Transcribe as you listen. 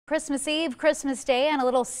Christmas Eve, Christmas Day, and a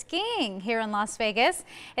little skiing here in Las Vegas.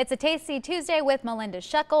 It's a Tasty Tuesday with Melinda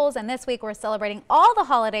Sheckells, and this week we're celebrating all the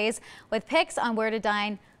holidays with picks on where to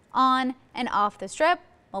dine on and off the Strip.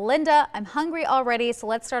 Melinda, I'm hungry already, so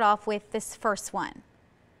let's start off with this first one.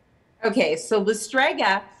 Okay, so La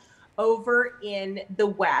Strega over in the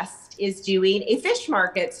West is doing a fish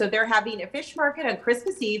market. So they're having a fish market on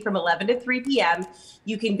Christmas Eve from 11 to 3 p.m.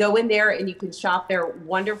 You can go in there and you can shop their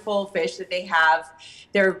wonderful fish that they have,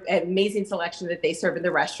 their amazing selection that they serve in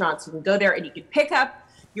the restaurants. You can go there and you can pick up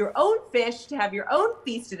your own fish to have your own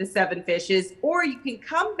Feast of the Seven Fishes, or you can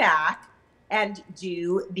come back and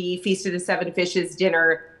do the Feast of the Seven Fishes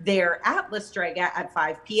dinner there at La Strega at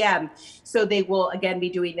 5 p.m. So they will again be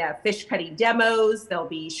doing fish cutting demos. They'll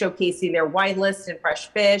be showcasing their wine list and fresh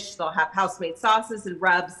fish. They'll have house-made sauces and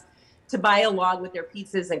rubs to buy along with their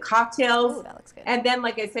pizzas and cocktails. Ooh, that looks good. And then,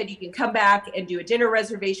 like I said, you can come back and do a dinner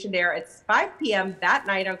reservation there at 5 p.m. that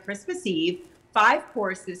night on Christmas Eve. 5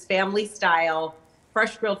 courses, family style,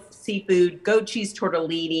 fresh grilled seafood, goat cheese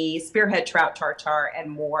tortellini, spearhead trout tartare,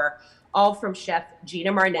 and more. All from Chef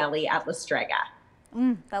Gina Marnelli at La Strega.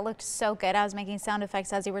 That looked so good. I was making sound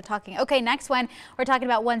effects as you were talking. Okay, next one, we're talking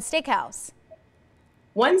about One Steakhouse.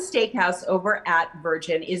 One Steakhouse over at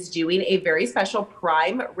Virgin is doing a very special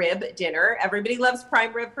prime rib dinner. Everybody loves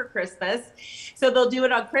prime rib for Christmas. So they'll do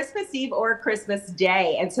it on Christmas Eve or Christmas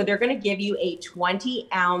Day. And so they're going to give you a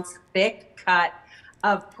 20-ounce thick cut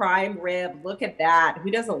of prime rib. Look at that. Who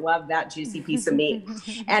doesn't love that juicy piece of meat?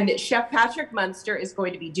 And Chef Patrick Munster is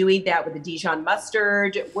going to be doing that with a Dijon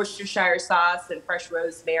mustard, Worcestershire sauce, and fresh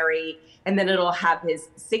rosemary. And then it'll have his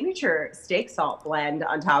signature steak salt blend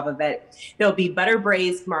on top of it. There'll be butter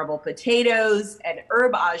braised marble potatoes, and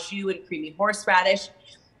herb au jus and creamy horseradish.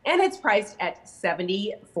 And it's priced at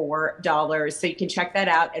 $74. So you can check that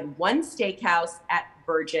out at One Steakhouse at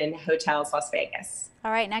Virgin Hotels, Las Vegas. All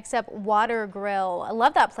right, next up, Water Grill. I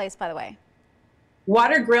love that place, by the way.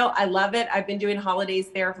 Water Grill, I love it. I've been doing holidays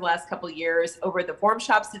there for the last couple of years over at the Forum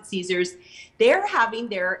Shops at Caesars. They're having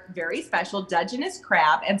their very special Dungeness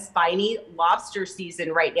crab and spiny lobster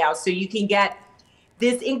season right now. So you can get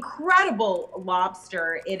this incredible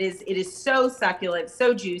lobster. It is so succulent,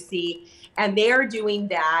 so juicy. And they are doing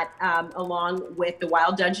that along with the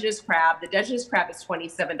wild Dungeness crab. The Dungeness crab is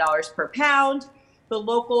 $27 per pound. The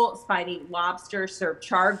local spiny lobster served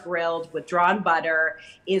char grilled with drawn butter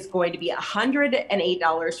is going to be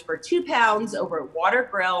 $108 for 2 pounds over at Water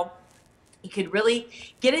Grill. You could really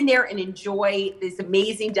get in there and enjoy these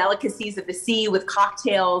amazing delicacies of the sea with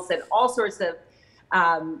cocktails and all sorts of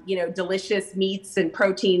delicious meats and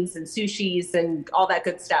proteins and sushis and all that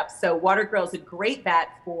good stuff. So Water Grill is a great bet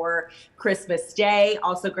for Christmas Day,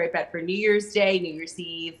 also a great bet for New Year's Day, New Year's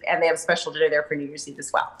Eve, and they have a special dinner there for New Year's Eve as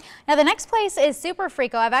well. Now the next place is Super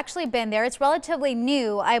Frico. I've actually been there. It's relatively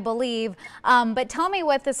new, I believe, but tell me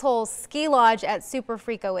what this whole ski lodge at Super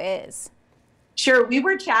Frico is. Sure. We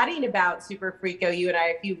were chatting about Super Frico, you and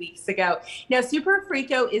I, a few weeks ago. Now, Super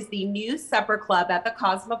Frico is the new supper club at the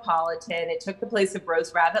Cosmopolitan. It took the place of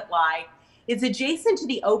Rose Rabbit Lie. It's adjacent to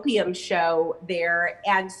the Opium Show there.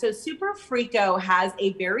 And so Super Frico has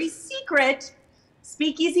a very secret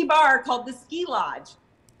speakeasy bar called the Ski Lodge.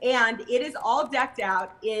 And it is all decked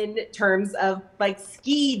out in terms of like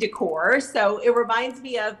ski decor. So it reminds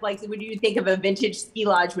me of like what you think of a vintage ski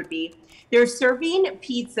lodge would be. They're serving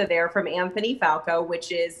pizza there from Anthony Falco,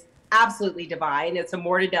 which is absolutely divine. It's a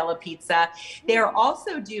mortadella pizza. They're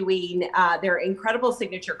also doing their incredible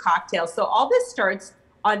signature cocktails. So all this starts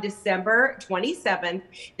on December 27th.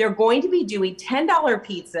 They're going to be doing $10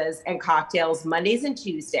 pizzas and cocktails Mondays and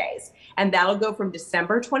Tuesdays. And that'll go from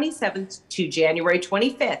December 27th to January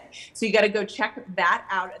 25th. So you got to go check that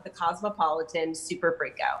out at the Cosmopolitan Super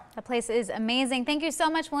Frico. The place is amazing. Thank you so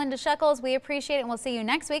much, Melinda Sheckells. We appreciate it, and we'll see you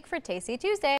next week for Tasty Tuesday.